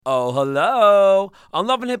Oh, hello. On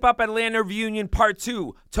Love and Hip Hop Atlanta Reunion Part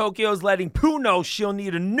 2, Tokyo's letting Pooh know she'll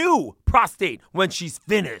need a new prostate when she's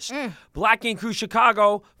finished. Black Ink Crew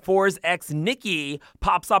Chicago, 4's ex Nikki,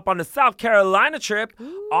 pops up on the South Carolina trip.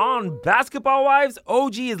 On Basketball Wives,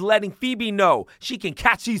 OG is letting Phoebe know she can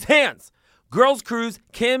catch these hands. Girls Cruise,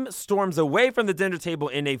 Kim storms away from the dinner table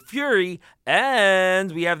in a fury.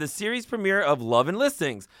 And we have the series premiere of Love and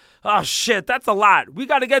Listings. Oh, shit, that's a lot. We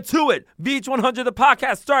got to get to it. VH100, the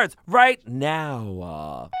podcast starts right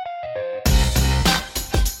now.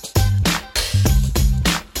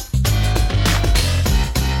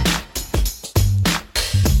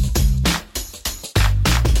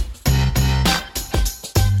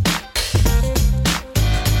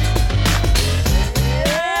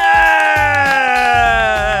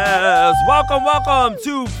 Welcome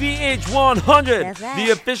to VH100,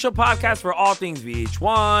 the official podcast for all things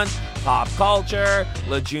VH1, pop culture,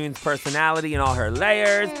 LeJune's personality in all her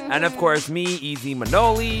layers, and of course me, Easy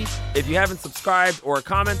Manoli. If you haven't subscribed or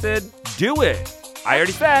commented, do it. I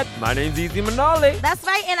already said, my name's Easy Manoli. That's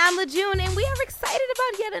right, and I'm LeJune, and we are excited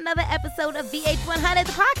about yet another episode of VH100,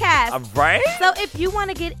 the podcast. All right. So if you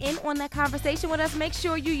want to get in on that conversation with us, make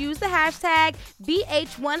sure you use the hashtag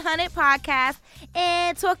VH100podcast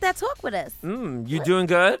and talk that talk with us. You doing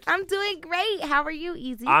good? I'm doing great. How are you,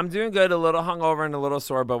 Easy? I'm doing good, a little hungover and a little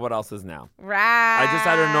sore, but what else is now? Right. I just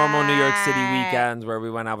had a normal New York City weekend where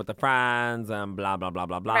we went out with the friends and blah, blah, blah,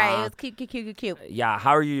 blah, blah. Right, it was cute. Yeah,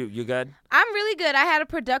 how are you? You good? I'm really good. I had a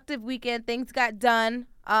productive weekend. Things got done.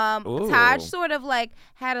 Taj sort of like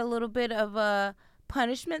had a little bit of a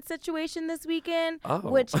punishment situation this weekend,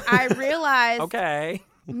 which I realized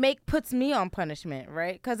puts me on punishment,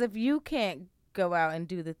 right? Because if you can't go out and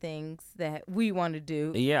do the things that we want to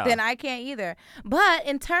do, then I can't either. But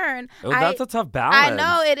in turn, that's a tough balance. I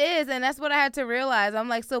know it is, and that's what I had to realize. I'm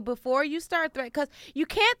like, so before you start because you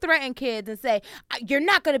can't threaten kids and say you're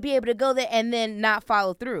not going to be able to go there and then not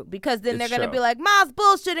follow through, because then they're going to be like, Mom's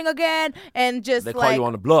bullshitting again, and just they call you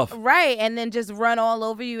on the bluff, right? And then just run all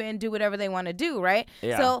over you and do whatever they want to do, right?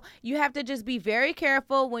 Yeah. So you have to just be very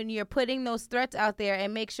careful when you're putting those threats out there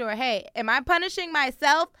and make sure, hey, am I punishing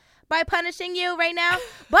myself by punishing you right now?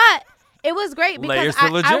 But it was great because I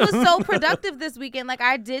was so productive this weekend. Like,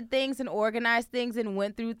 I did things and organized things and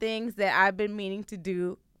went through things that I've been meaning to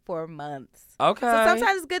do for months. Okay. So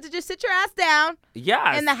sometimes it's good to just sit your ass down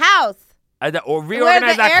in the house. Or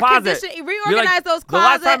reorganize that closet. Reorganize those closets. The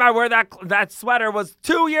last time I wore that sweater was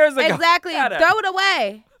 2 years ago. Exactly. Throw it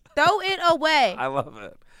away. Throw it away. I love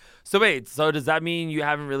it. So wait, so does that mean you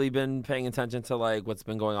haven't really been paying attention to like what's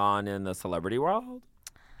been going on in the celebrity world?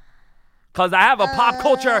 Because I have a pop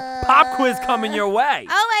culture pop quiz coming your way.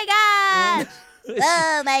 Oh, my gosh.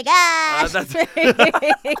 Oh, my gosh.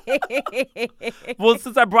 Well,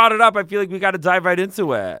 since I brought it up, I feel like we got to dive right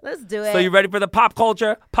into it. Let's do it. So you ready for the pop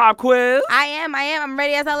culture pop quiz? I am. I'm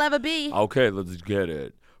ready as I'll ever be. Okay, let's get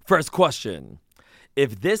it. First question.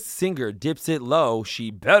 If this singer dips it low, she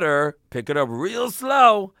better pick it up real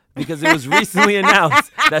slow, because it was recently announced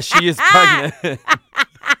that she is pregnant.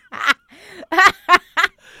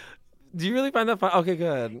 Do you really find that fun? Okay,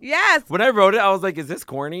 good. Yes. When I wrote it, I was like, is this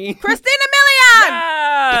corny? Christina Milian!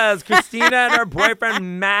 Yes! Christina and her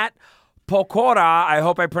boyfriend, Matt Pokora. I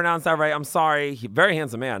hope I pronounced that right. I'm sorry. Very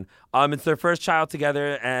handsome man. It's their first child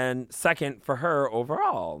together and second for her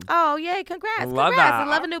overall. Oh, yay. Congrats. Love that. I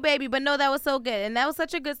love a new baby. But no, that was so good. And that was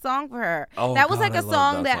such a good song for her. Oh, that was God, like a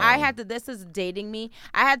song that I had to, this is dating me.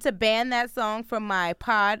 I had to ban that song from my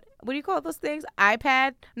pod. What do you call those things?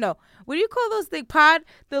 iPad? No. What do you call those things? Pod?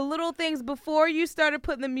 The little things before you started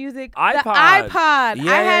putting the music. iPod. The iPod.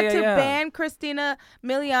 Yeah, I had to ban Christina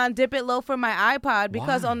Milian, Dip It Low, from my iPod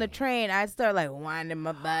because on the train I started like winding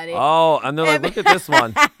my body. Oh, and they're like, look at this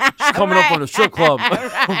one. She's coming up from the strip club,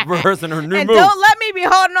 rehearsing her new moves. And don't let me be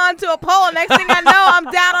holding on to a pole. Next thing I know, I'm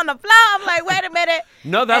down on the floor. I'm like, wait a minute.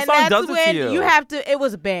 No, that song does it to you. You have to. It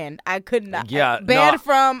was banned. I could not. Yeah, banned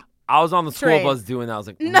from. I was on the school bus doing that. I was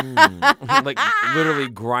like, like literally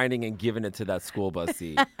grinding and giving it to that school bus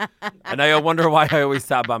seat. And I wonder why I always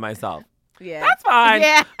sat by myself. Yeah, that's fine.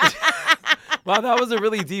 Yeah. Wow, that was a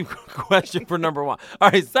really deep question for number one.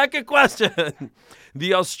 All right, second question.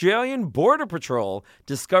 The Australian Border Patrol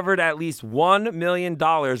discovered at least $1 million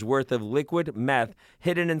worth of liquid meth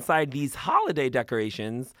hidden inside these holiday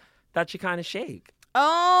decorations that you kind of shake.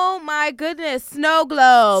 Oh, my goodness. Snow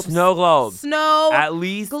globes. Snow globes. Snow at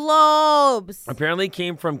least globes. Apparently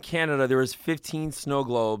came from Canada. There was 15 snow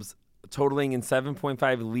globes totaling in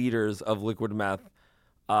 7.5 liters of liquid meth.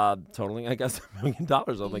 Totaling, I guess, $1 million.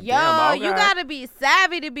 I'm like, damn, okay. You gotta be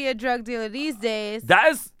savvy to be a drug dealer these days. That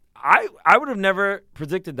is, I would have never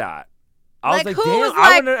predicted that. I was like, damn,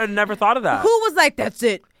 I would have never thought of that. Who was like, that's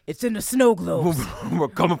it. It's in the snow globes. We're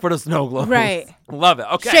coming for the snow globes. Right. Love it.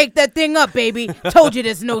 Okay. Shake that thing up, baby. Told you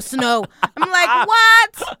there's no snow. I'm like,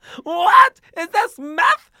 what? What? Is this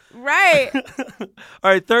meth? Right. All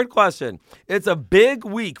right, third question. It's a big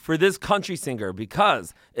week for this country singer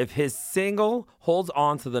because if his single holds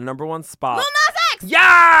on to the number one spot. Lil Nas X. Yes!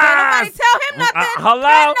 Can't nobody tell him nothing. Hello?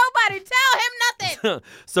 Can't nobody tell him nothing.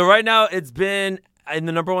 So right now it's been in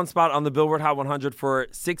the number one spot on the Billboard Hot 100 for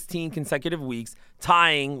 16 consecutive weeks,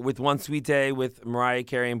 tying with One Sweet Day with Mariah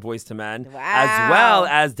Carey and Boyz II Men, as well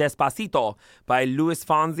as Despacito by Luis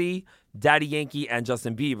Fonsi, Daddy Yankee, and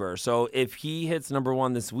Justin Bieber. So if he hits number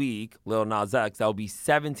one this week, Lil Nas X, that will be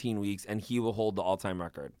 17 weeks, and he will hold the all-time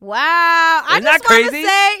record. Wow. Isn't that crazy?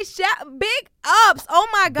 I just want to say, big ups. Oh,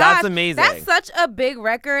 my gosh. That's amazing. That's such a big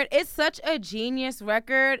record. It's such a genius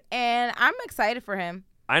record, and I'm excited for him.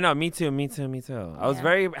 I know. Me too. I was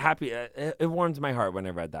very happy. It warmed my heart when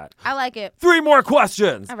I read that. I like it. 3 more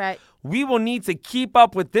questions. All right. We will need to keep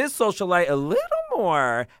up with this socialite a little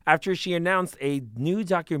more after she announced a new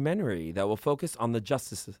documentary that will focus on the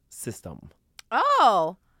justice system.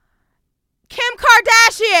 Oh. Kim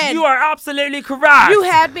Kardashian. You are absolutely correct. You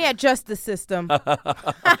had me at justice system.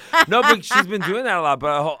 No, but she's been doing that a lot.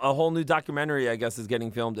 But a whole new documentary, I guess, is getting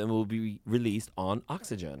filmed and will be released on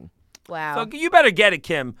Oxygen. Wow. So you better get it,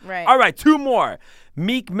 Kim. Right. All right, 2 more.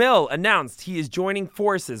 Meek Mill announced he is joining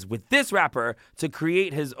forces with this rapper to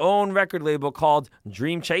create his own record label called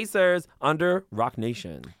Dream Chasers under Roc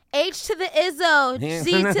Nation. H to the Izzo.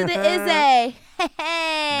 C to the Izzy.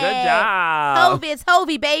 Good job. Hovey, it's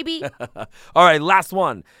Hovey, baby. All right, last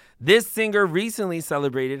one. This singer recently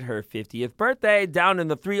celebrated her 50th birthday down in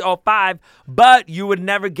the 305, but you would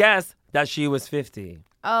never guess that she was 50.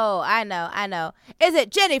 Oh, I know. Is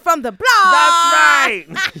it Jenny from the block? That's right.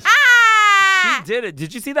 She did it.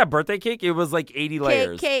 Did you see that birthday cake? It was like 80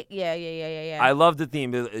 layers. Cake. Yeah. I love the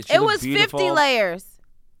theme. It was beautiful. 50 layers.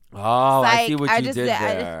 Oh, I see what you just did did.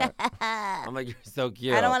 there. I'm like, you're so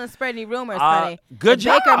cute. I don't want to spread any rumors, honey. Good the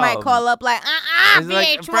job. Baker might call up like,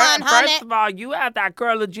 VH1, honey. First of all, you had that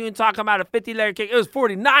girl of June talking about a 50-layer cake. It was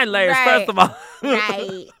 49 layers, right. first of all.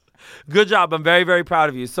 Right. Good job. I'm very, very proud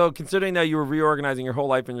of you. So considering that you were reorganizing your whole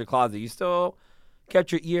life in your closet, you still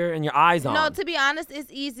kept your ear and your eyes on. No, to be honest,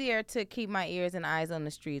 it's easier to keep my ears and eyes on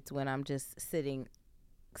the streets when I'm just sitting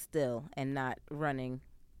still and not running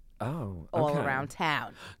all around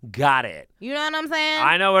town. Got it. You know what I'm saying?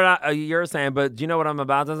 I know what you're saying, but do you know what I'm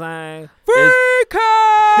about to say? Freak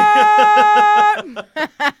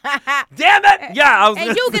Damn it! Yeah, I was.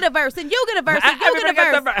 And you get a verse, and you get a verse, and you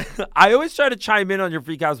get a verse. I always try to chime in on your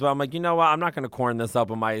freak outs, but I'm like, you know what? I'm not going to corn this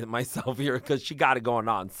up on myself here because she got it going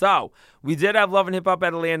on. So we did have Love and Hip Hop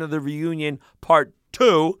at Atlanta, the reunion part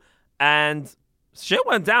 2, and shit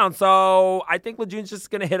went down. So I think LeJune's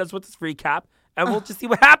just going to hit us with this recap. And we'll just see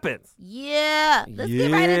what happens. Yeah. Let's get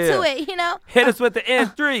right into it, you know. Hit us with the in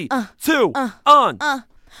 3, 2, on.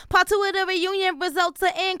 Part 2 of the reunion results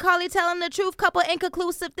are in. Carly telling the truth, couple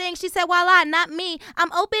inconclusive things. She said, while not me, I'm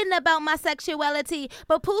open about my sexuality.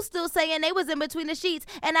 But Pooh still saying they was in between the sheets.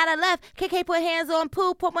 And at the left, KK put hands on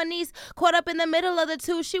Pooh, put my niece caught up in the middle of the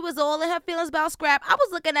two. She was all in her feelings about scrap. I was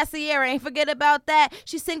looking at Sierra, ain't forget about that.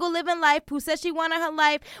 She's single, living life. Pooh said she wanted her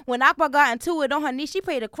life. When Akbar got into it on her knee, she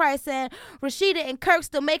prayed to Christ. And Rashida and Kirk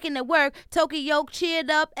still making it work. Tokyo cheered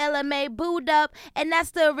up, LMA booed up. And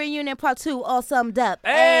that's the reunion part 2 all summed up.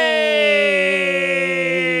 Hey!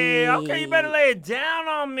 Okay, you better lay it down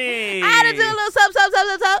on me. I had to do a little sub.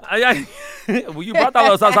 Well, you brought that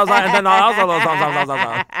little sub, and then also a little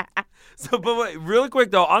sub. So, but wait, really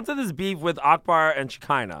quick, though, onto this beef with Akbar and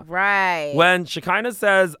Shekinah. Right. When Shekinah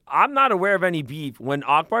says, I'm not aware of any beef, when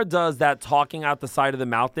Akbar does that talking out the side of the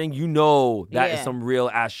mouth thing, you know that is some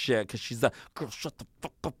real-ass shit. Because she's like, girl, shut the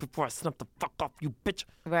fuck up before I snap the fuck off, you bitch.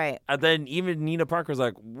 Right. And then even Nina Parker's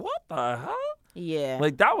like, what the hell? Yeah.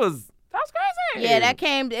 Like, that was crazy. Yeah, it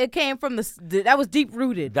came from that was deep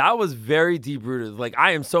rooted. That was very deep rooted. Like,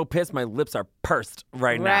 I am so pissed my lips are pursed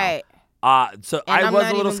right now. Right. So and I was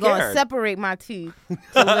a little I'm not even scared. gonna separate my teeth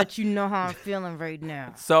to let you know how I'm feeling right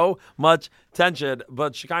now. So much tension.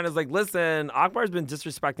 But Shekinah's like, listen, Akbar's been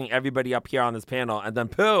disrespecting everybody up here on this panel. And then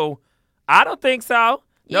Pooh, I don't think so.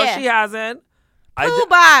 No, she hasn't. Pooh,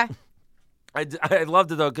 bye. I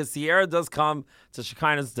loved it, though, because Sierra does come to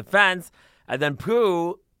Shekinah's defense. And then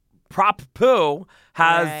Pooh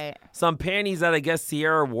has some panties that I guess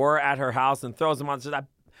Sierra wore at her house and throws them on.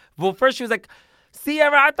 Well, first she was like,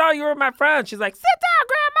 Sierra, I thought you were my friend. She's like, sit down,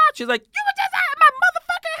 Grandma. She's like, you were just at my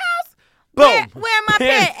motherfucking house. Boom. Wear my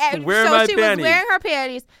panties. Wear So my she panties. was wearing her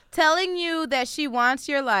panties, telling you that she wants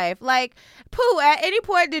your life. Like, Pooh, at any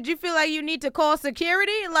point, did you feel like you need to call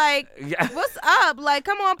security? Like, what's up? Like,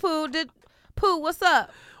 come on, Pooh. Pooh, what's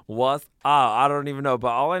up? What's up? I don't even know, but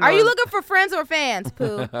all I know Are you is looking for friends or fans,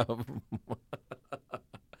 Pooh?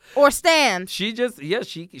 Or stands? she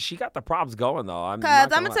got the props going, though.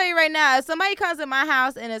 Because I'm going to tell you right now, if somebody comes to my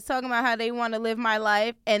house and is talking about how they want to live my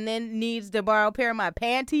life and then needs to borrow a pair of my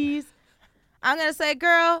panties, I'm going to say,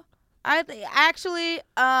 girl,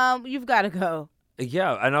 you've got to go.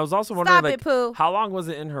 Yeah, and I was also wondering, Stop it, Pooh. how long was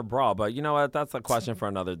it in her bra? But you know what? That's a question for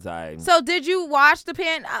another day. So did you wash the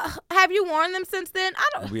pants? Have you worn them since then?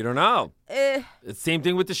 We don't know. It's the same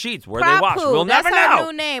thing with the sheets. Where they Prop wash. Pooh. We'll That's never her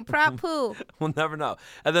know. new name, Prop Pooh. We'll never know.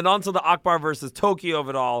 And then on to the Akbar versus Tokyo of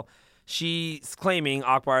it all. She's claiming,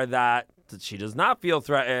 Akbar, that she does not feel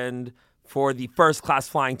threatened for the first class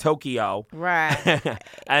flying Tokyo. Right.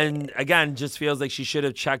 And again, just feels like she should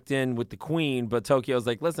have checked in with the queen. But Tokyo's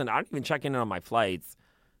like, listen, I don't even check in on my flights.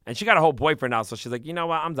 And she got a whole boyfriend now, so she's like, you know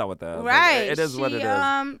what? I'm done with this. Right. Like, it is what it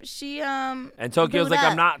is. And Tokyo's like,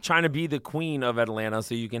 I'm not trying to be the queen of Atlanta,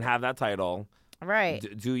 so you can have that title. Right.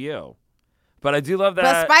 Do you? But I do love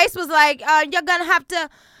that. But Spice was like, you're going to have to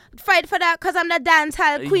fight for that because I'm the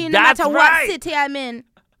dancehall queen no That's matter right. what city I'm in.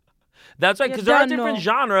 That's right, because there are done different know.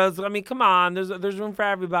 genres. I mean, come on. There's room for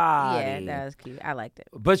everybody. Yeah, that was cute. I liked it.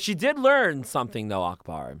 But she did learn something, though,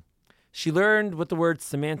 Akbar. She learned what the word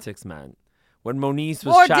semantics meant. When Moniece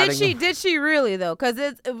was chatting. Or did she really, though? Because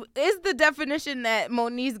it's the definition that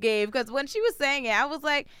Moniece gave. Because when she was saying it, I was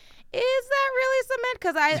like, is that really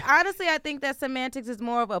semantics? Because I think that semantics is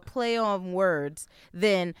more of a play on words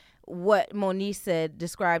than what Moniece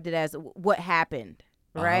described it as what happened.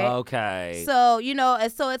 Right. Okay. So,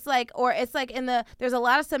 it's like there's a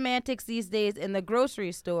lot of semantics these days in the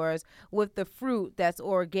grocery stores with the fruit that's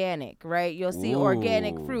organic, right? You'll see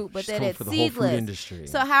organic fruit, but then it's for the seedless. whole food industry.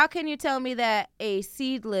 So how can you tell me that a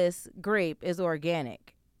seedless grape is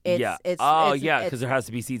organic? Because there has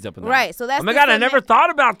to be seeds up in there. Right. So that's oh my God, I never thought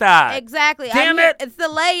about that. Exactly. Damn it. It's the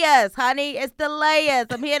layers, honey. It's the layers.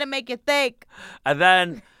 I'm here to make you think. And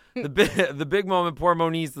then the big moment, poor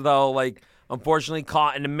Moniece, though, like, unfortunately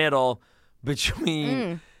caught in the middle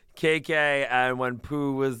between KK and when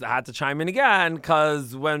Pooh had to chime in again,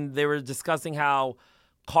 because when they were discussing how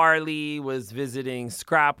Carly was visiting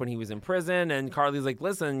Scrap when he was in prison, and Carly's like,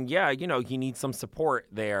 listen, he needs some support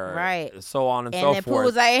there. Right. So on and so And then forth. Pooh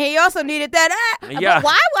was like, he also needed that. Yeah. But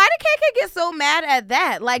why did KK get so mad at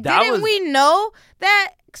that? Like, didn't we know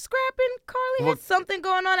that Scrap and Carly had something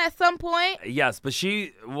going on at some point? Yes, but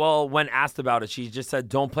when asked about it, she just said,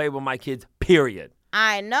 don't play with my kids, period.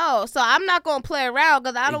 I know. So I'm not going to play around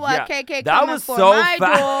because I don't want KK that coming was for so my door.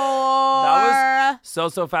 That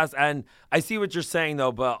was so fast. And I see what you're saying,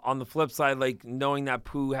 though, but on the flip side, like, knowing that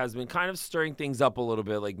Pooh has been kind of stirring things up a little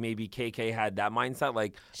bit, like maybe KK had that mindset,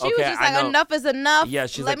 like, she was just like, enough is enough. Yeah,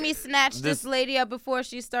 she's Let like, me snatch this lady up before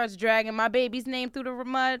she starts dragging my baby's name through the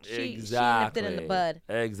mud. She nipped it in the bud.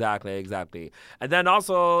 Exactly. And then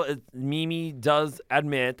also, Mimi does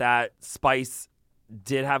admit that Spice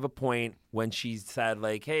did have a point when she said,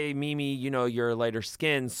 like, hey, Mimi, you're lighter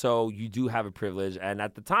skinned, so you do have a privilege. And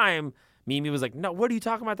at the time, Mimi was like, no, what are you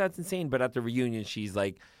talking about? That's insane. But at the reunion, she's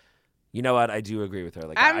like, you know what? I do agree with her.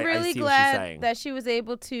 Like, I'm I really see glad what she's saying. that she was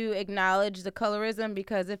able to acknowledge the colorism,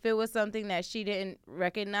 because if it was something that she didn't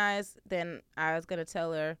recognize, then I was going to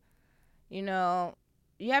tell her, you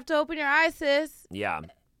have to open your eyes, sis. Yeah.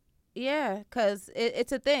 Yeah, because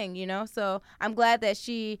it's a thing, So I'm glad that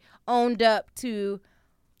she owned up to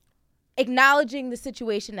acknowledging the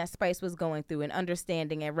situation that Spice was going through and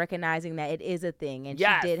understanding and recognizing that it is a thing. And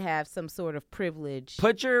yes. she did have some sort of privilege.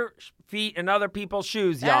 Put your feet in other people's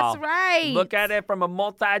shoes, y'all. That's right. Look at it from a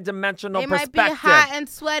multi-dimensional it perspective. It might be hot and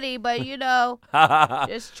sweaty, but,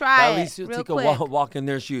 just try it. At least you real take quick. a walk in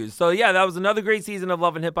their shoes. So, yeah, that was another great season of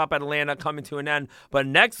Love and Hip Hop Atlanta coming to an end. But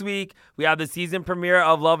next week, we have the season premiere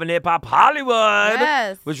of Love and Hip Hop Hollywood.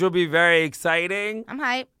 Yes. Which will be very exciting. I'm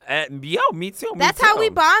hyped. Me too. That's how we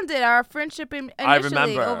bonded, our friendship initially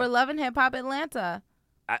remember. over Love and Hip Hop Atlanta.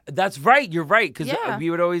 That's right. You're right. Because we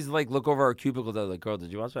would always look over our cubicles. I was like, girl,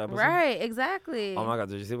 did you watch that episode? Right, exactly. Oh, my God.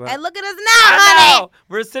 Did you see what? And look at us now, honey.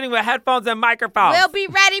 We're sitting with headphones and microphones. We'll be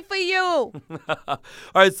ready for you. All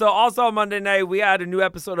right. So also on Monday night, we had a new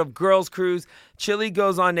episode of Girls Cruise. Chili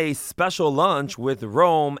goes on a special lunch with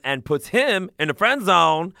Rome and puts him in the friend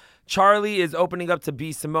zone. Charlie is opening up to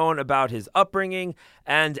B. Simone about his upbringing,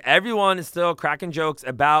 and everyone is still cracking jokes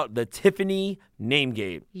about the Tiffany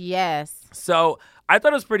Namegate. Yes. So I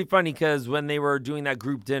thought it was pretty funny because when they were doing that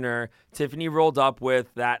group dinner, Tiffany rolled up with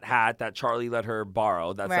that hat that Charlie let her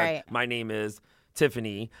borrow. That's like, my name is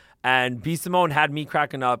Tiffany. And B. Simone had me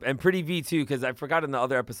cracking up, and Pretty V too, because I forgot in the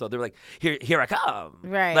other episode, they were like, here I come.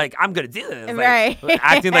 Right. Like, I'm going to do this. Like, right.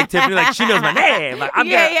 Acting like Tiffany, like she knows my name. Like, I'm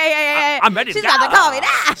I'm ready to go. She's about to call me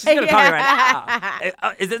now. She's going to call me right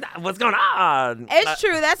now. Is it, what's going on? It's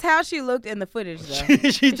true. That's how she looked in the footage, though.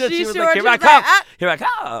 she did. She was like, here I come. Here I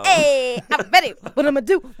come. Hey, I'm ready. What I'm going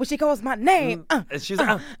to do when she calls my name. And she's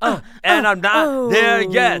like, and I'm not there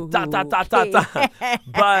yet.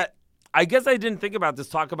 But I guess I didn't think about this.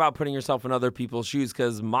 Talk about putting yourself in other people's shoes,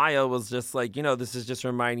 because Maya was just like, this is just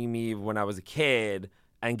reminding me of when I was a kid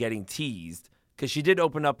and getting teased. Because she did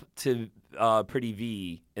open up to Pretty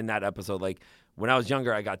V in that episode. Like, when I was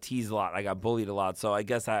younger, I got teased a lot. I got bullied a lot. So I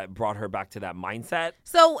guess that brought her back to that mindset.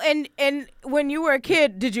 So, and when you were a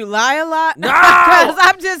kid, did you lie a lot? No! Because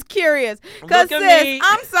I'm just curious. Because, sis, me.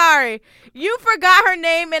 I'm sorry. You forgot her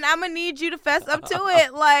name, and I'm going to need you to fess up to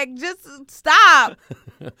it. Like, just stop.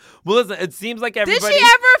 Well, listen, it seems like everybody... Did she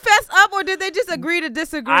ever fess up, or did they just agree to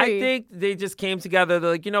disagree? I think they just came together.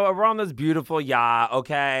 They're like, we're on this beautiful yacht,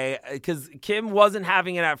 okay? Because Kim wasn't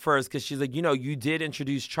having it at first, because she's like, you did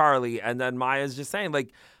introduce Charlie. And then Maya's just saying,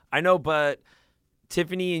 like, I know, but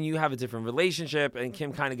Tiffany and you have a different relationship. And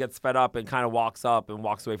Kim kind of gets fed up and kind of walks up and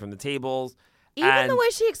walks away from the tables. Even the way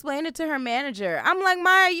she explained it to her manager, I'm like,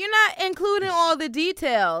 Maya, you're not including all the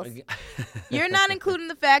details. You're not including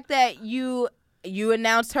the fact that you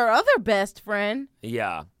announced her other best friend.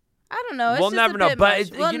 Yeah. I don't know. It's we'll just never a know. bit But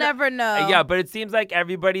much. We'll never know. Yeah, but it seems like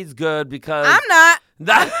everybody's good because I'm not.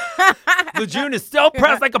 The June is still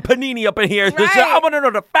pressed like a panini up in here. Right. I want to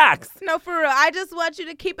know the facts. No, for real. I just want you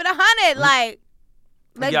to keep it 100. Like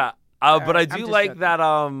yeah. But I do like joking.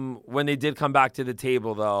 that when they did come back to the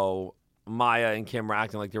table, though, Maya and Kim were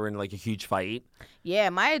acting like they were in like a huge fight.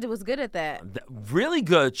 Yeah, Maya was good at that. Really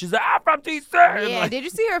good. She's like, I'm from DC. Yeah, like, did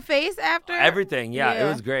you see her face after? Everything. Yeah, it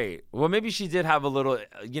was great. Well, maybe she did have a little,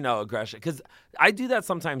 aggression. Because I do that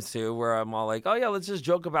sometimes, too, where I'm all like, oh, yeah, let's just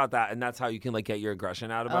joke about that. And that's how you can, like, get your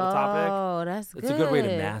aggression out about a topic. Oh, that's good. It's a good way to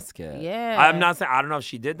mask it. Yeah. I'm not saying, I don't know if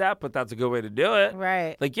she did that, but that's a good way to do it.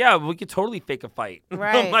 Right. Like, yeah, we could totally fake a fight.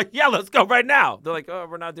 Right. I'm like, yeah, let's go right now. They're like, oh,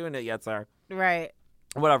 we're not doing it yet, sir. Right.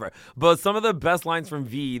 Whatever. But some of the best lines from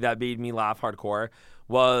V that made me laugh hardcore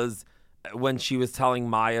was when she was telling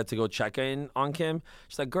Maya to go check in on Kim.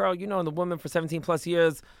 She's like, girl, the woman for 17 plus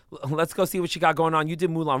years, let's go see what she got going on. You did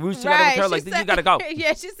Moulin Rouge together with her. Like, you got to go.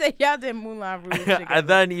 Yeah, she said, y'all did Moulin Rouge together. And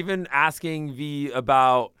then even asking V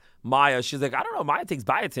about Maya, she's like, I don't know, Maya takes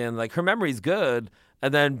biotin. Like, her memory's good.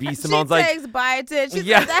 And then B. Simone's she like... takes biotin. She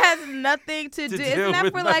said that has nothing to do. Isn't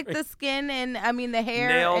that for, like, the skin and, the hair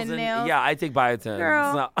nails and nails? Yeah, I take biotin.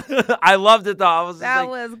 Girl. So, I loved it, though. I was just that like,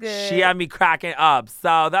 was good. She had me cracking up.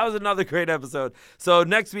 So that was another great episode. So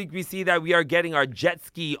next week, we see that we are getting our jet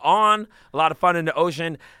ski on. A lot of fun in the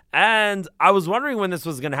ocean. And I was wondering when this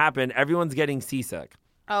was going to happen. Everyone's getting seasick.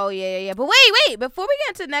 Oh, yeah. But wait. Before we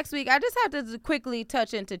get into next week, I just have to quickly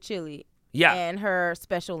touch into Chili. Yeah. And her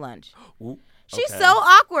special lunch. Ooh, She's so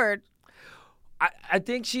awkward. I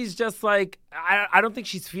think she's just like, I don't think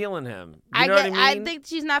she's feeling him. You know what I mean? I think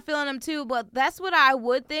she's not feeling him too, but that's what I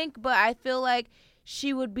would think. But I feel like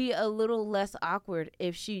she would be a little less awkward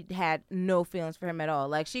if she had no feelings for him at all.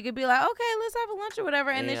 Like, she could be like, okay, let's have a lunch or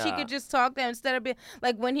whatever. And then she could just talk to him instead of being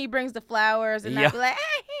like when he brings the flowers and not be like,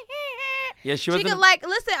 yeah, she could like,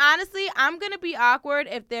 listen, honestly, I'm going to be awkward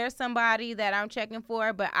if there's somebody that I'm checking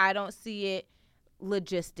for, but I don't see it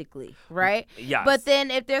logistically, right? Yes. But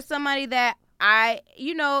then if there's somebody that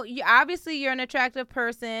obviously you're an attractive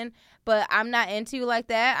person, but I'm not into you like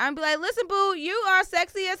that, I'm be like, listen, boo, you are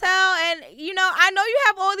sexy as hell, and I know you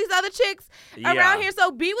have all these other chicks around here,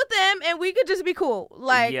 so be with them, and we could just be cool.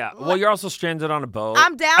 Like, yeah. Well, you're also stranded on a boat.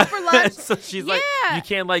 I'm down for lunch. So she's like, you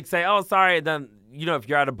can't like say, oh, sorry, and then. If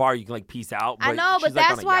you're at a bar, you can like peace out. But I know, but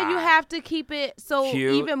that's like, why you have to keep it so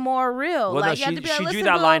cute. Even more real. Well, like, no, you have to be like, she listen,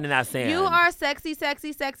 drew that boo, line in that sand. You are sexy,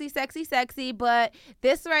 but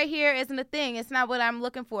this right here isn't a thing. It's not what I'm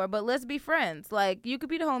looking for. But let's be friends. Like, you could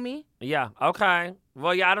be the homie. Yeah. Okay.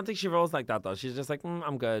 Well, yeah, I don't think she rolls like that though. She's just like,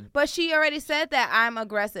 I'm good. But she already said that I'm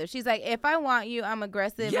aggressive. She's like, if I want you, I'm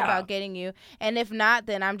aggressive about getting you, and if not,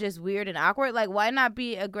 then I'm just weird and awkward. Like, why not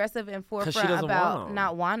be aggressive and forefront about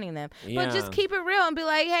not wanting them? Yeah. But just keep it real and be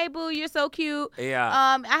like, hey, boo, you're so cute. Yeah.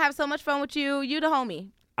 I have so much fun with you. You the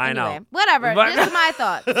homie. I anyway, know. Whatever. This is my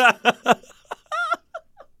thoughts.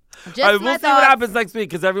 We'll see what happens next week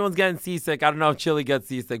because everyone's getting seasick. I don't know if Chili gets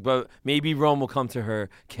seasick, but maybe Rome will come to her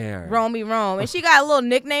care. Romy Rome. And she got a little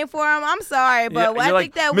nickname for him. I'm sorry, but I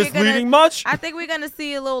think that much? I think we're going to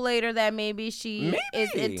see a little later that maybe she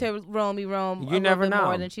is into Romy Rome a little bit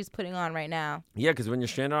more than she's putting on right now. Yeah, because when you're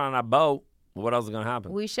stranded on a boat, what else is going to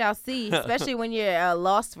happen? We shall see, especially when you're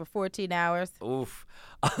lost for 14 hours. Oof.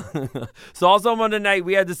 So also Monday night,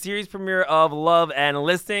 we had the series premiere of Love and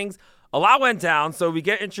Listings. A lot went down, so we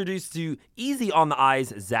get introduced to Easy on the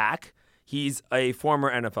Eyes, Zach. He's a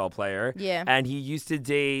former NFL player. Yeah. And he used to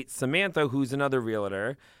date Samantha, who's another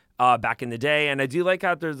realtor, back in the day. And I do like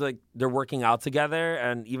how they're working out together,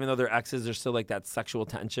 and even though they're exes, there's still like that sexual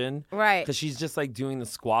tension. Right. Because she's just like doing the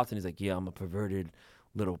squats, and he's like, yeah, I'm a perverted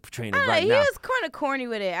little trainer now. He was kind of corny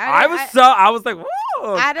with it. I was like,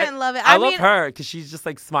 whoa. I didn't love it. I love her because she's just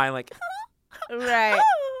like smiling like. Right.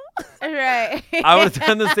 Right. I would have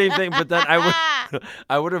done the same thing, but then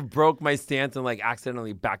I would have broke my stance and like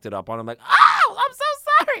accidentally backed it up on him like, oh, I'm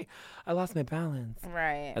so sorry. I lost my balance.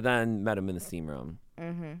 Right. And then met him in the steam room.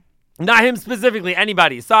 Mm-hmm. Not him specifically,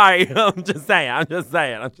 anybody. Sorry. I'm just saying. Yeah. I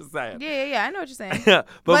know what you're saying.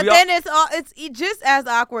 but then it's just as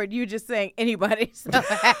awkward you just saying anybody. So.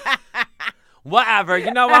 Whatever.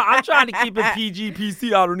 You know what? I'm trying to keep it PG,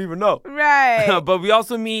 PC. I don't even know. Right. But we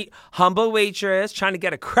also meet humble waitress trying to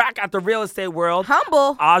get a crack at the real estate world.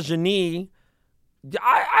 Humble. Ajani.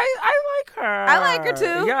 I like her. I like her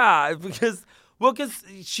too. Yeah, because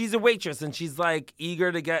she's a waitress and she's like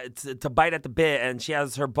eager to get to bite at the bit, and she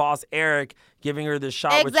has her boss Eric giving her the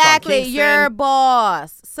shot with Sean Kingston. Your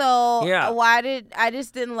boss. So yeah. I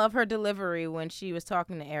just didn't love her delivery when she was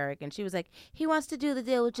talking to Eric, and she was like, he wants to do the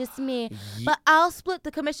deal with just me, but I'll split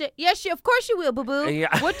the commission. Yes, of course you will, boo-boo.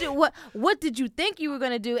 Yeah. What did you think you were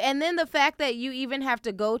gonna do? And then the fact that you even have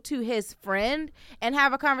to go to his friend and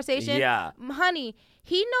have a conversation. Yeah, honey.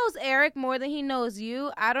 He knows Eric more than he knows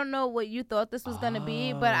you. I don't know what you thought this was going to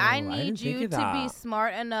be, but I need you to be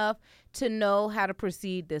smart enough to know how to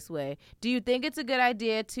proceed this way. Do you think it's a good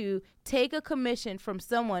idea to take a commission from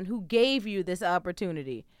someone who gave you this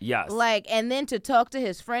opportunity? Yes. And then to talk to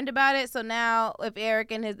his friend about it. So now if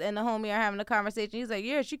Eric and the homie are having a conversation, he's like,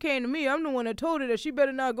 yeah, she came to me. I'm the one that told her that she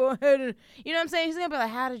better not go ahead and, you know what I'm saying? He's going to be like,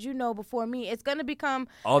 how did you know before me? It's going to become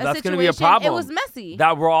that's going to be a problem. It was messy.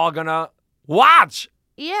 That we're all going to watch.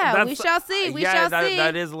 Yeah, we shall see. We shall see.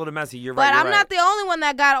 That is a little messy. You're right. But I'm not the only one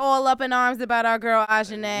that got all up in arms about our girl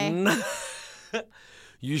Ajane.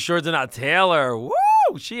 You sure did not. Taylor. Woo!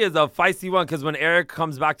 She is a feisty one, because when Eric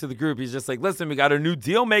comes back to the group, he's just like, listen, we got a new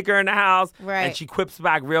deal maker in the house. Right. And she quips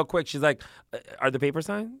back real quick. She's like, are the papers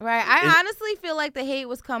signed? Right. I honestly feel like the hate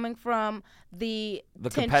was coming from the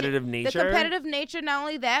competitive nature. The competitive nature, not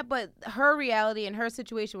only that, but her reality and her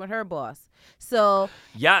situation with her boss. So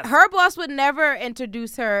yes. Her boss would never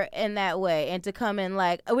introduce her in that way, and to come in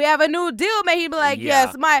like, we have a new deal, man. He'd be like,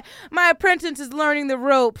 yes, my apprentice is learning the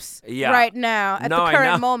ropes right now at the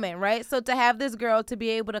current moment, right? So to have this girl to be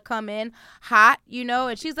able to come in hot,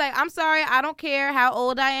 and she's like, I'm sorry, I don't care how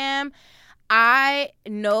old I am. I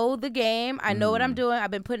know the game. I know what I'm doing.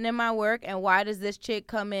 I've been putting in my work. And why does this chick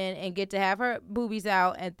come in and get to have her boobies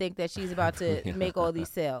out and think that she's about to make all these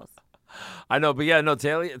sales? I know, but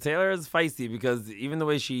Taylor is feisty, because even the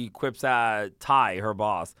way she quips at Ty, her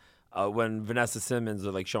boss, when Vanessa Simmons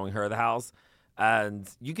are like showing her the house, and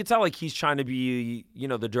you could tell like he's trying to be,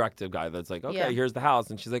 the directive guy that's like, okay, here's the house,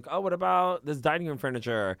 and she's like, oh, what about this dining room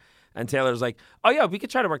furniture? And Taylor's like, oh yeah, we could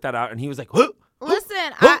try to work that out, and he was like, huh?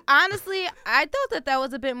 Listen, I thought that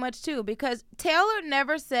was a bit much too, because Taylor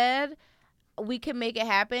never said we can make it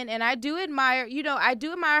happen. And I do admire,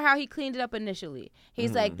 how he cleaned it up initially.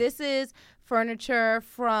 He's like, this is furniture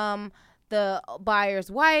from the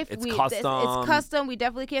buyer's wife. It's custom. We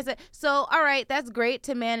definitely can't say. So, all right, that's great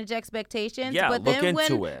to manage expectations. Yeah, but look then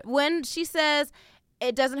into it. When she says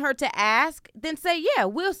it doesn't hurt to ask, then say, yeah,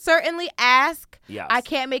 we'll certainly ask. Yes. I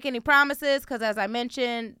can't make any promises because, as I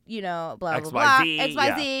mentioned, blah, blah, XYZ, blah,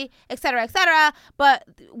 XYZ, et cetera, but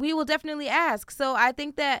we will definitely ask. So I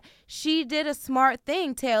think that she did a smart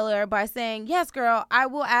thing, Taylor, by saying, yes, girl, I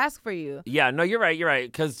will ask for you. Yeah, no, you're right.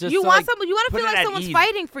 Because you want to feel like someone's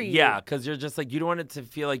fighting for you. Yeah, because you're just like, you don't want it to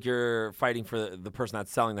feel like you're fighting for the person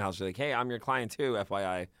that's selling the house. You're like, hey, I'm your client too,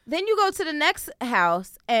 FYI. Then you go to the next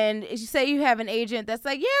house and you say you have an agent that's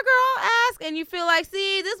like, yeah, girl, ask. And you feel like,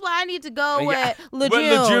 see, this is why I need to go with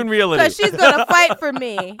Lejeune Realty. Because she's going to fight for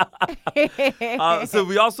me. So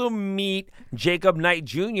we also meet Jacob Knight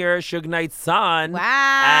Jr., Suge Knight's son.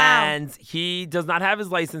 Wow. And he does not have his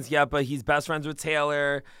license yet, but he's best friends with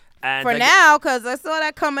Taylor. And for now, because I saw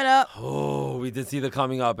that coming up. Oh, we did see the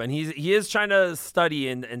coming up. And he is trying to study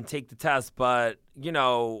and take the test, but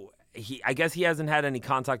I guess he hasn't had any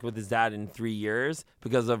contact with his dad in 3 years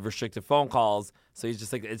because of restricted phone calls. So he's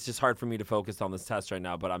just like, it's just hard for me to focus on this test right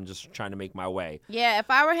now, but I'm just trying to make my way. Yeah, if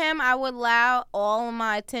I were him, I would allow all of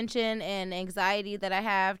my attention and anxiety that I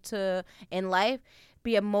have in life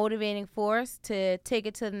be a motivating force to take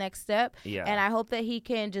it to the next step. Yeah. And I hope that he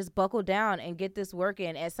can just buckle down and get this work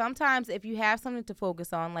in. And sometimes if you have something to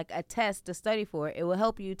focus on, like a test to study for, it will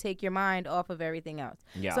help you take your mind off of everything else.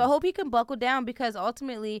 Yeah. So I hope he can buckle down, because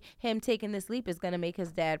ultimately him taking this leap is going to make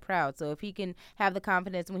his dad proud. So if he can have the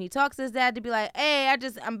confidence when he talks to his dad to be like, hey,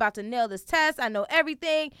 I'm about to nail this test. I know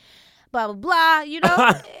everything. Blah, blah, blah, it'll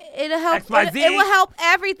help. It will help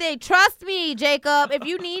everything. Trust me, Jacob. If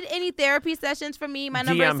you need any therapy sessions from me, my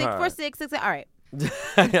number is 646. All right.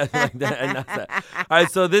 All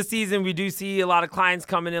right, so this season we do see a lot of clients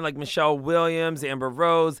coming in, like Michelle Williams, Amber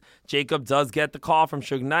Rose. Jacob does get the call from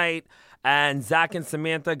Suge Knight. And Zach and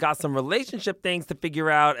Samantha got some relationship things to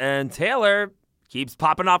figure out. And Taylor keeps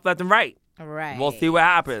popping off left and right. Right. We'll see what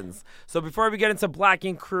happens. So before we get into Black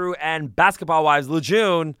Ink Crew and Basketball Wives,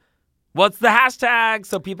 LeJune, what's the hashtag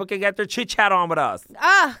so people can get their chit-chat on with us?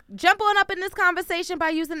 Jump on up in this conversation by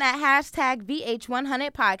using that hashtag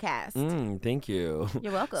VH100podcast. Thank you.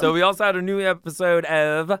 You're welcome. So we also had a new episode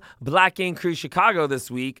of Black Ink Crew Chicago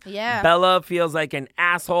this week. Yeah. Bella feels like an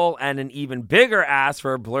asshole and an even bigger ass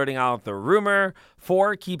for blurting out the rumor.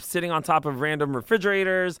 4 keeps sitting on top of random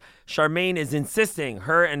refrigerators. Charmaine is insisting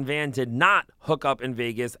her and Van did not hook up in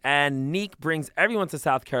Vegas. And Neek brings everyone to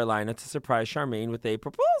South Carolina to surprise Charmaine with a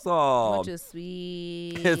proposal. Which is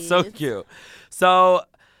sweet. It's so cute. So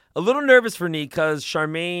a little nervous for Neek because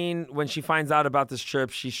Charmaine, when she finds out about this trip,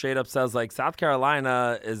 she straight up says, like, South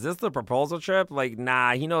Carolina, is this the proposal trip? Like,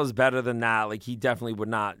 nah, he knows better than that. Like, he definitely would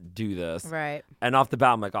not do this. Right. And off the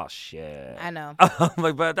bat, I'm like, oh, shit. I know. I'm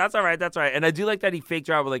like, but that's all right. That's all right. And I do like that he faked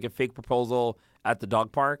her out with, like, a fake proposal at the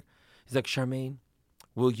dog park. He's like, Charmaine,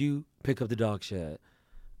 will you pick up the dog shit?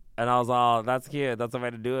 And I was all, that's cute. That's the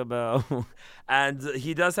way to do it, bro. And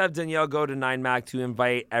he does have Danielle go to 9Mac to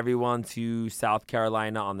invite everyone to South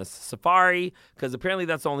Carolina on the safari, because apparently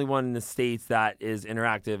that's the only one in the States that is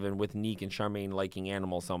interactive and with Neek and Charmaine liking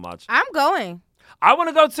animals so much. I'm going. I want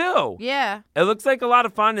to go too. Yeah. It looks like a lot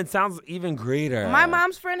of fun. It sounds even greater. My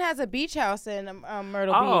mom's friend has a beach house in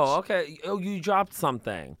Myrtle Beach. Oh, okay. Oh, you dropped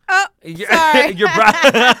something. Oh, sorry. Your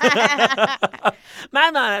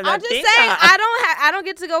I'm just saying, I don't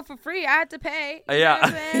get to go for free. I have to pay. You know what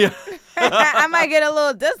I'm saying? I might get a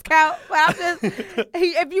little discount, but I'm just,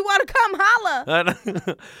 if you want to come,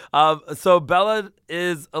 holla. So Bella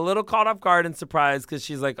is a little caught off guard and surprised because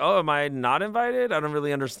she's like, oh, am I not invited? I don't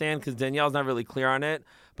really understand, because Danielle's not really clear on it.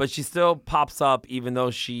 But she still pops up even though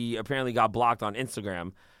she apparently got blocked on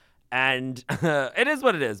Instagram. And it is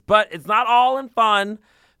what it is. But it's not all in fun,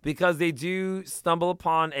 because they do stumble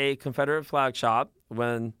upon a Confederate flag shop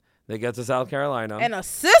when they get to South Carolina. And a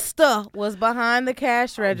sister was behind the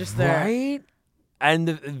cash register. Right? And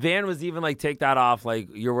the Van was even like, take that off. Like,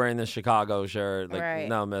 you're wearing the Chicago shirt. Like, right.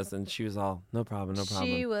 No, miss. And she was all, no problem, no problem.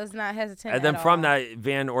 She was not hesitant And then at from all. that,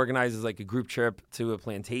 Van organizes like a group trip to a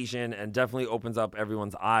plantation and definitely opens up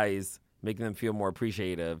everyone's eyes, making them feel more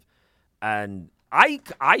appreciative. And I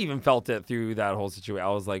even felt it through that whole situation. I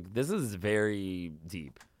was like, this is very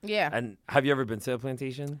deep. Yeah. And have you ever been to a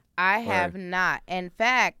plantation? I have not. In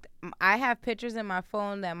fact, I have pictures in my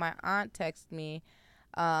phone that my aunt texted me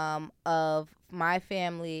of my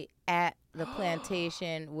family at the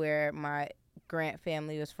plantation where my Grant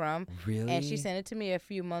family was from. Really? And she sent it to me a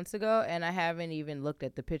few months ago, and I haven't even looked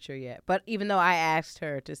at the picture yet. But even though I asked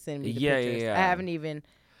her to send me the pictures, I haven't even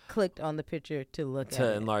clicked on the picture to look at it.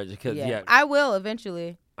 To enlarge it. Yeah. I will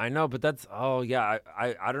eventually. I know, but that's,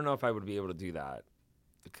 I don't know if I would be able to do that.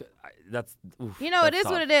 That's, oof, you know, it is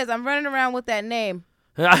tough. what it is. I'm running around with that name.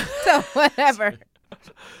 So whatever.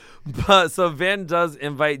 But so Van does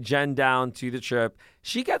invite Jen down to the trip.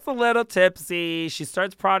 She gets a little tipsy. She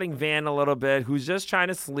starts prodding Van a little bit, who's just trying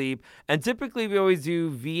to sleep. And typically we always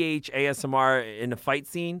do VH ASMR in a fight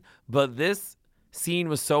scene, but this scene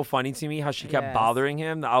was so funny to me, how she kept bothering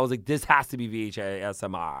him. I was like, this has to be VH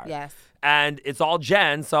ASMR. Yes. And it's all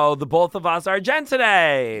Jen, so the both of us are Jen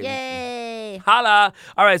today. Yay. Holla.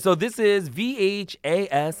 All right, so this is VH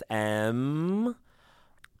ASM.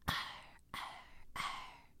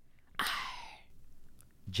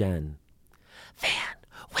 Jen. Van,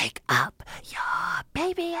 wake up. Your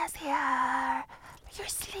baby is here. You're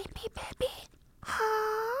sleepy, baby.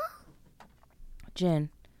 Huh? Jen.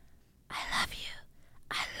 I love you.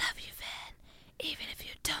 I love you, Van. Even if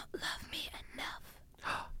you don't love me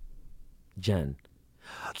enough. Jen.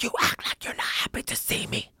 You act like you're not happy to see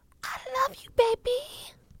me. I love you, baby.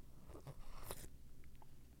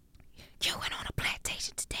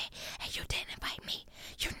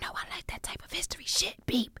 shit,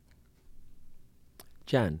 beep.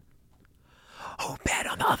 Jen. Who bet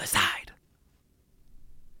on the other side?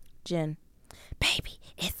 Jen. Baby,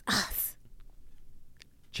 it's us.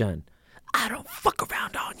 Jen. I don't fuck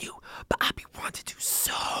around on you, but I be wanting to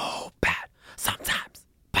so bad sometimes,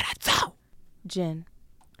 but I don't. Jen.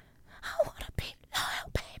 I want to be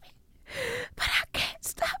loyal, baby, but I can't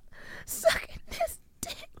stop sucking this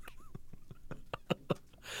dick.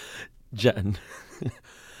 Jen.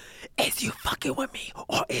 Is you fucking with me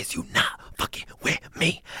or is you not fucking with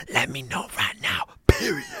me? Let me know right now,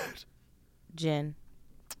 period. Jen.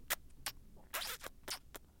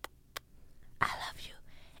 I love you,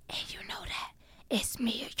 and you know that. It's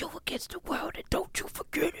me and you against the world, and don't you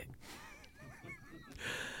forget it.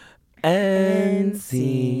 And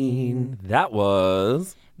scene. That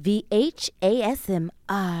was VHASMR.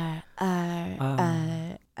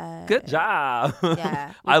 good job.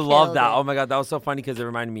 Yeah, I love killed that. it. Oh my god, that was so funny because it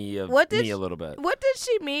reminded me of me a little bit. What did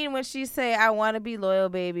she mean when she say, I want to be loyal,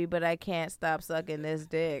 baby, but I can't stop sucking this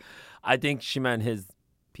dick? I think she meant his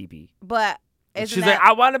pee-pee. But She's like,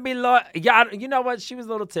 I want to be loyal. Yeah, you know what? She was a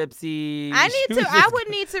little tipsy. I would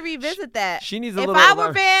need to revisit that. She needs a if little. If I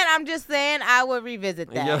were Van, I'm just saying I would revisit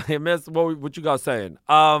that. Yeah, hey, miss, what you guys saying?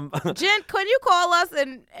 Jen, could you call us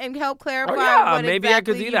and help clarify what maybe exactly I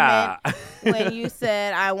could do you that. meant when you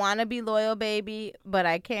said, I want to be loyal, baby, but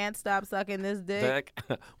I can't stop sucking this dick?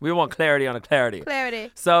 We want clarity on a clarity. Clarity.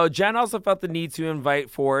 So Jen also felt the need to invite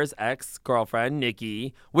Forrest's ex-girlfriend,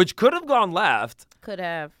 Nikki, which could have gone left. Could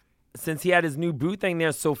have. Since he had his new boo thing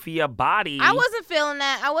there, Sophia Body. I wasn't feeling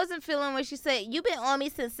that. I wasn't feeling when she said, you've been on me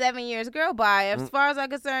since 7 years. Girl, bye. As far as I'm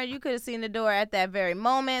concerned, you could have seen the door at that very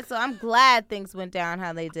moment. So I'm glad things went down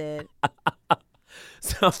how they did.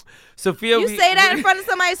 So, Sophia... You say that in front of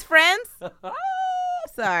somebody's friends?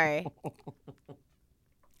 Sorry.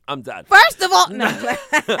 I'm done. First of all, no.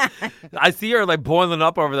 I see her like boiling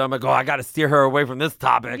up over there. I'm like, oh, I got to steer her away from this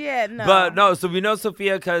topic. Yeah, no. But no, so we know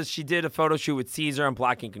Sophia because she did a photo shoot with Caesar in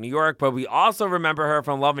Black Ink, New York. But we also remember her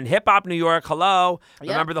from Love and Hip Hop New York. Hello. Yep.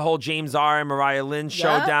 Remember the whole James R. and Mariah Lynn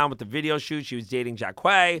showdown with the video shoot? She was dating Jack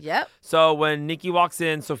Quay. Yep. So when Nikki walks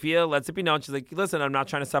in, Sophia lets it be known. She's like, listen, I'm not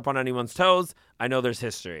trying to step on anyone's toes. I know there's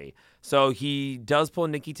history. So he does pull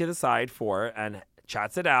Nikki to the side for it and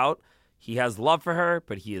chats it out. He has love for her,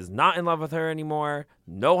 but he is not in love with her anymore.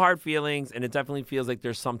 No hard feelings, and it definitely feels like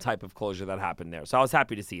there's some type of closure that happened there. So I was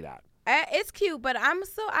happy to see that. It's cute, but I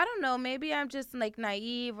don't know, maybe I'm just like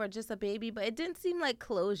naive or just a baby, but it didn't seem like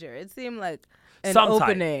closure. It seemed like an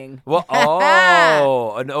opening. Well,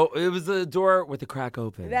 it was a door with a crack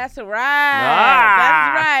open. That's right.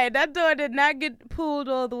 That's right. That door did not get pulled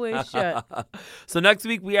all the way shut. So next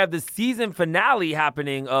week we have the season finale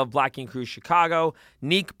happening of Black Ink Cruise Chicago.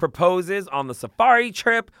 Neek proposes on the safari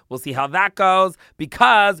trip. We'll see how that goes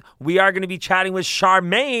because we are going to be chatting with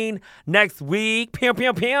Charmaine next week. Pew,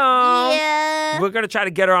 pew, pew. Yeah. We're going to try to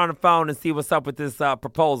get her on the phone and see what's up with this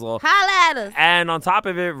proposal. Holla at us. And on top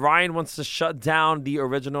of it, Ryan wants to shut down the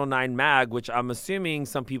original 9 Mag, which I'm assuming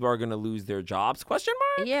some people are going to lose their jobs. Question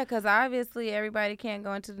mark? Yeah, because obviously everybody can't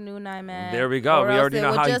go into the new 9 Mag. There we go. We already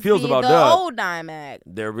know how he feels about that. The old 9 Mag.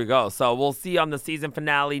 There we go. So we'll see on the season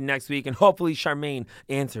finale next week, and hopefully Charmaine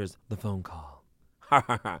answers the phone call.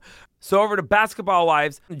 So over to Basketball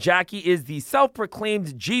Wives, Jackie is the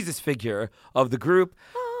self-proclaimed Jesus figure of the group.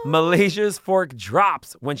 Malaysia's fork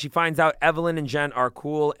drops when she finds out Evelyn and Jen are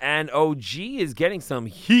cool, and OG is getting some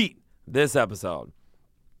heat this episode.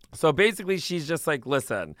 So basically, she's just like,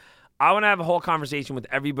 listen, I want to have a whole conversation with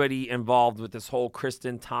everybody involved with this whole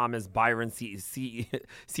Kristen, Thomas, Byron, CC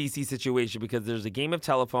situation because there's a game of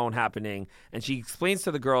telephone happening, and she explains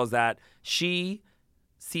to the girls that she,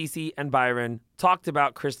 CC, and Byron talked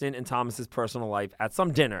about Kristen and Thomas's personal life at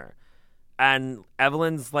some dinner. And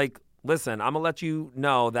Evelyn's like, listen, I'm going to let you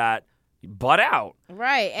know that butt out.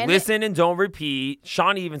 Right. And listen and don't repeat.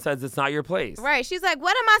 Shawnee even says it's not your place. Right. She's like,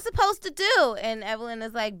 what am I supposed to do? And Evelyn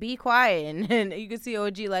is like, be quiet. And you can see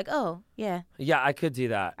OG like, oh, yeah. Yeah, I could do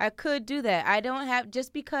that. I could do that. I don't have,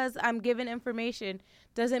 just because I'm given information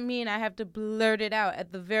doesn't mean I have to blurt it out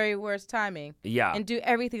at the very worst timing. Yeah. And do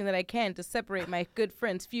everything that I can to separate my good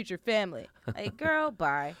friend's future family. Like, girl,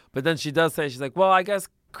 bye. But then she does say, she's like, well, I guess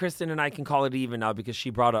Kristen and I can call it even now because she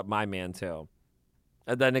brought up my man too.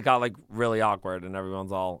 And then it got like really awkward and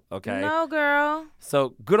everyone's all okay. No, girl.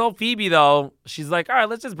 So good old Phoebe though, she's like, all right,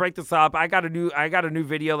 let's just break this up. I got a new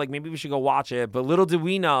video. Like maybe we should go watch it. But little did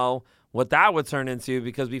we know what that would turn into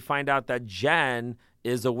because we find out that Jen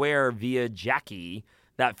is aware via Jackie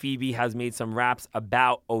that Phoebe has made some raps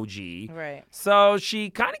about OG. Right. So she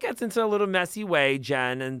kind of gets into a little messy way,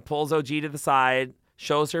 Jen, and pulls OG to the side.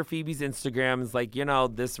 shows her Phoebe's Instagram, is like,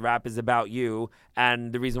 this rap is about you.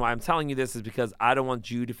 And the reason why I'm telling you this is because I don't want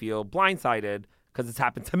you to feel blindsided because it's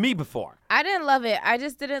happened to me before. I didn't love it. I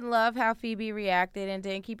just didn't love how Phoebe reacted and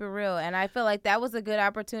didn't keep it real. And I feel like that was a good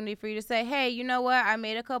opportunity for you to say, hey, you know what? I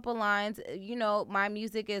made a couple lines. My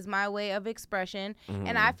music is my way of expression. Mm-hmm.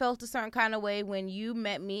 And I felt a certain kind of way when you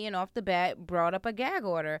met me and off the bat brought up a gag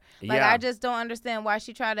order. I just don't understand why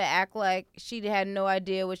she tried to act like she had no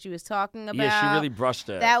idea what she was talking about. Yeah, she really brushed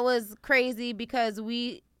it. That was crazy because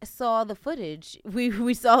we saw the footage.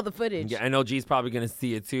 We saw the footage. Yeah, I know G's probably gonna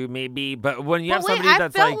see it too, maybe. But when you have somebody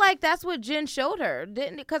that's I felt like that's what Jen showed her,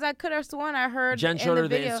 didn't? Because I could have sworn I heard Jen showed her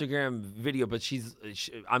video. the Instagram video, but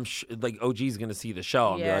I'm like OG's gonna see the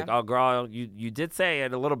show and be like, oh girl, you did say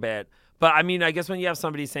it a little bit. But I mean, I guess when you have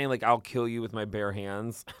somebody saying like, I'll kill you with my bare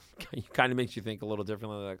hands, it kind of makes you think a little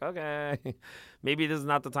differently. Like, okay, maybe this is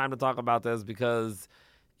not the time to talk about this because.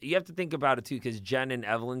 You have to think about it, too, because Jen and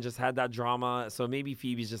Evelyn just had that drama. So maybe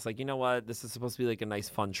Phoebe's just like, you know what? This is supposed to be like a nice,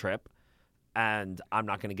 fun trip. And I'm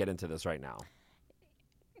not going to get into this right now.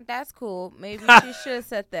 That's cool. Maybe she should have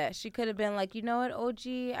said that. She could have been like, you know what,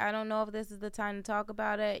 OG? I don't know if this is the time to talk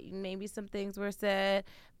about it. Maybe some things were said.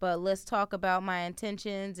 But let's talk about my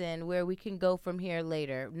intentions and where we can go from here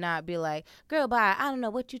later. Not be like, girl, bye. I don't know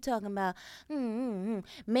what you're talking about.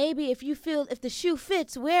 Maybe if the shoe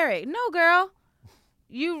fits, wear it. No, girl.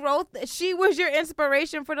 You wrote she was your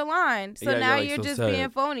inspiration for the line. So now you're just being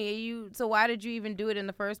phony. So why did you even do it in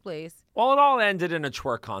the first place? Well, it all ended in a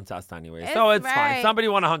twerk contest anyway. So it's fine. Somebody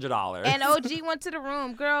won $100. And OG went to the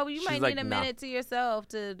room. Girl, you might need a minute to yourself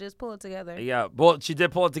to just pull it together. Yeah. Well, she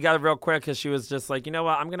did pull it together real quick because she was just like, you know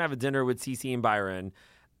what? I'm going to have a dinner with Cece and Byron.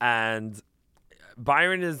 And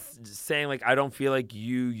Byron is saying, like, I don't feel like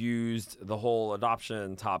you used the whole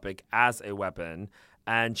adoption topic as a weapon.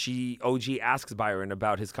 And OG asks Byron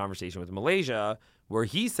about his conversation with Malaysia, where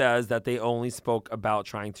he says that they only spoke about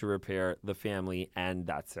trying to repair the family, and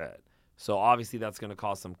that's it. So obviously that's going to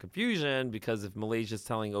cause some confusion because if Malaysia's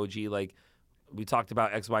telling OG, like, we talked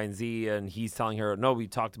about X, Y, and Z, and he's telling her, no, we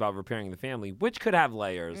talked about repairing the family, which could have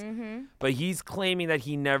layers. Mm-hmm. But he's claiming that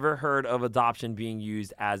he never heard of adoption being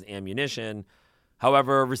used as ammunition.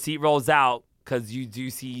 However, a receipt rolls out because you do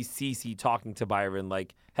see Cece talking to Byron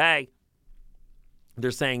like, hey, they're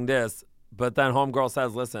saying this, but then homegirl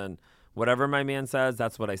says, listen, whatever my man says,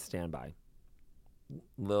 that's what I stand by.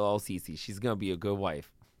 Little old Cece, she's going to be a good wife.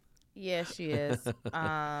 Yeah, she is.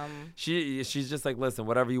 She's just like, listen,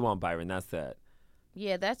 whatever you want, Byron, that's it.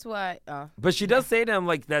 Yeah, that's why. But she does say to him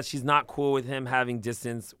like that she's not cool with him having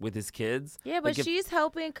distance with his kids. Yeah, but she's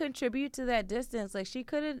helping contribute to that distance. Like she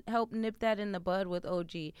could have helped nip that in the bud with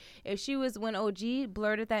OG. If she was when OG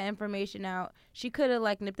blurted that information out, she could have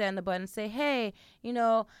like nipped that in the bud and say, hey,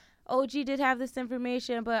 OG did have this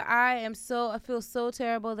information, but I feel so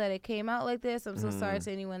terrible that it came out like this. I'm so sorry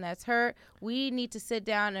to anyone that's hurt. We need to sit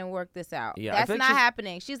down and work this out. Yeah, that's not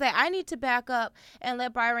happening. She's like, I need to back up and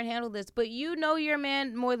let Byron handle this. But you know your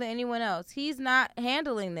man more than anyone else. He's not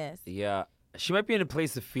handling this. Yeah. She might be in a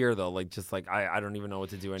place of fear, though. Like, just like, I don't even know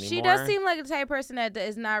what to do anymore. She does seem like the type of person that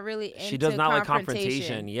is not really into She does not like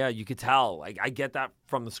confrontation. Yeah, you could tell. Like, I get that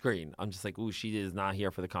from the screen. I'm just like, ooh, she is not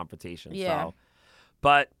here for the confrontation. Yeah. So.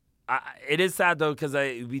 But it is sad, though, because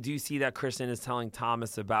we do see that Kristen is telling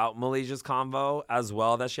Thomas about Malaysia's convo as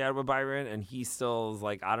well that she had with Byron. And he still is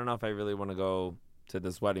like, I don't know if I really want to go to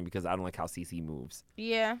this wedding because I don't like how Cece moves.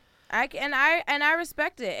 Yeah. I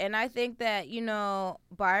respect it. And I think that,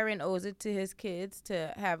 Byron owes it to his kids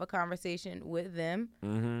to have a conversation with them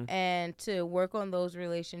and to work on those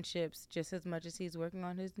relationships just as much as he's working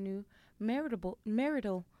on his new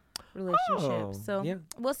marital relationship.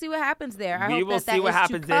 We'll see what happens there. We will see what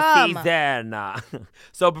happens this season.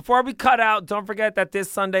 So before we cut out, don't forget that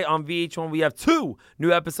this Sunday on VH1 we have 2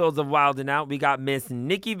 new episodes of Wild 'N Out. We got Miss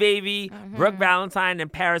Nikki Baby, Brooke Valentine,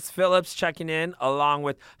 and Paris Phillips checking in, along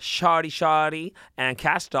with Shawty and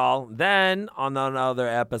Cash Doll. Then on another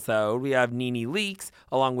episode we have Nene Leakes,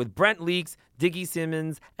 along with Brent Leakes, Diggy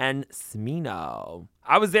Simmons, and Smino.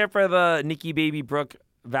 I was there for the Nikki Baby, Brooke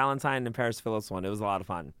Valentine, and Paris Phillips one. It was a lot of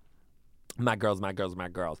fun. My girls.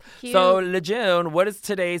 Cute. So, Lejeune, what is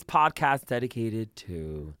today's podcast dedicated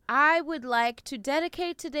to? I would like to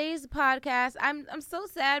dedicate today's podcast. I'm so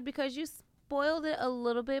sad because you spoiled it a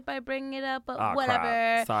little bit by bringing it up, but whatever.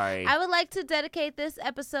 Crap. Sorry. I would like to dedicate this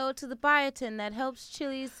episode to the biotin that helps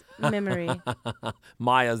Chili's memory.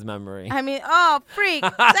 Maya's memory. I mean, freak.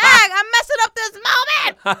 Zach, I'm messing up this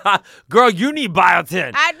moment. Girl, you need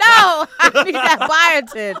biotin. I know. I need that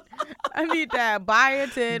biotin. I need that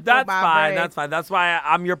biotin. That's for my fine. brain. That's fine. That's why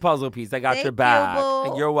I'm your puzzle piece. I got Thank your back.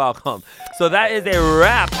 you, boo. You're welcome. So that is a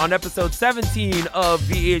wrap on episode 17 of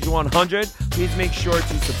VH100. Please make sure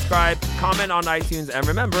to subscribe, comment on iTunes, and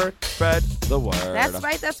remember, spread the word. That's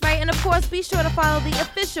right. And of course, be sure to follow the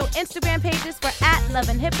official Instagram pages for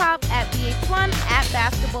 @LoveandHipHop, @VH1,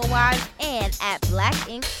 @BasketballWives, and @Black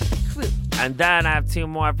Ink Crew. And then I have two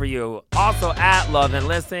more for you. Also Love and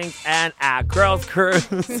Listings and Girls Cruise.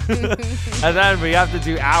 And then we have to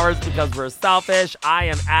do ours because we're selfish. I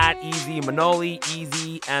am @Easy Manoli,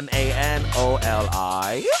 Easy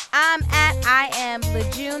Manoli. I'm I am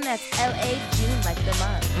LaJune. That's LA June, like the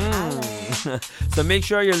month. So make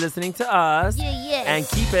sure you're listening to us. Yeah. And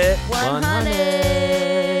keep it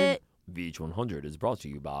 100. VH100 is brought to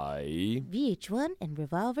you by VH1 and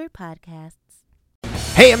Revolver Podcasts.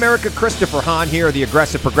 Hey America, Christopher Hahn here, the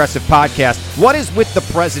Aggressive Progressive Podcast. What is with the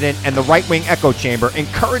president and the right-wing echo chamber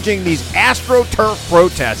encouraging these AstroTurf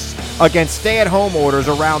protests against stay-at-home orders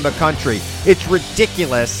around the country? It's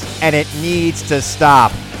ridiculous and it needs to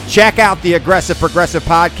stop. Check out the Aggressive Progressive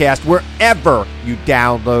Podcast wherever you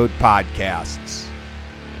download podcasts.